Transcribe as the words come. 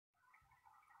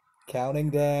Counting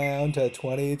down to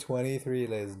 2023,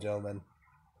 ladies and gentlemen.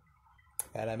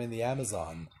 And I'm in the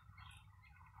Amazon.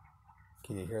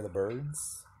 Can you hear the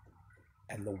birds?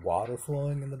 And the water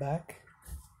flowing in the back?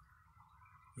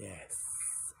 Yes.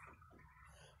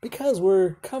 Because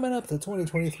we're coming up to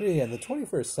 2023 and the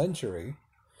 21st century,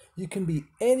 you can be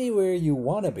anywhere you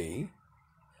want to be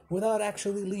without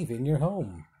actually leaving your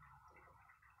home.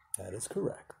 That is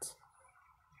correct.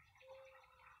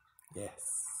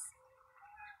 Yes.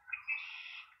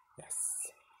 Yes.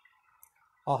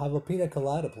 I'll have a pina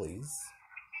colada, please.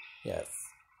 Yes.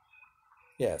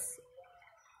 Yes.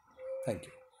 Thank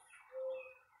you.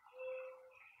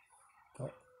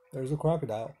 Oh, there's a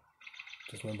crocodile.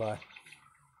 Just went by.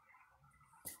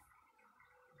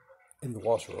 In the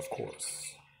water, of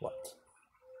course. What?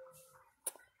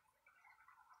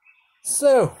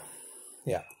 So,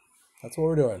 yeah, that's what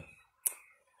we're doing.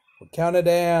 We're counting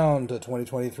down to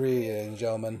 2023, ladies and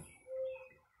gentlemen.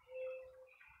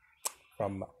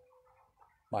 From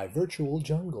my virtual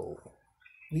jungle,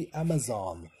 the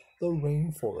Amazon, the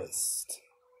rainforest.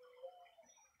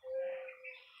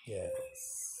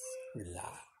 Yes,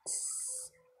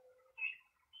 relax.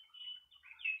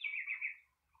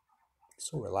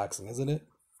 So relaxing, isn't it?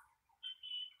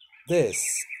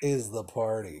 This is the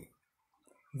party.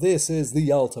 This is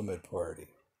the ultimate party.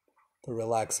 The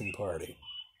relaxing party.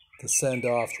 To send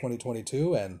off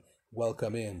 2022 and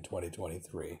welcome in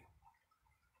 2023.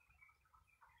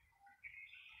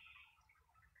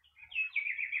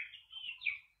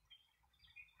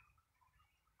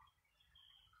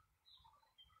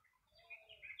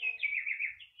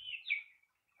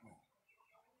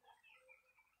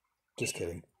 Just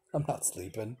kidding. I'm not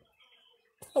sleeping.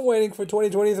 I'm waiting for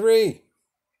 2023.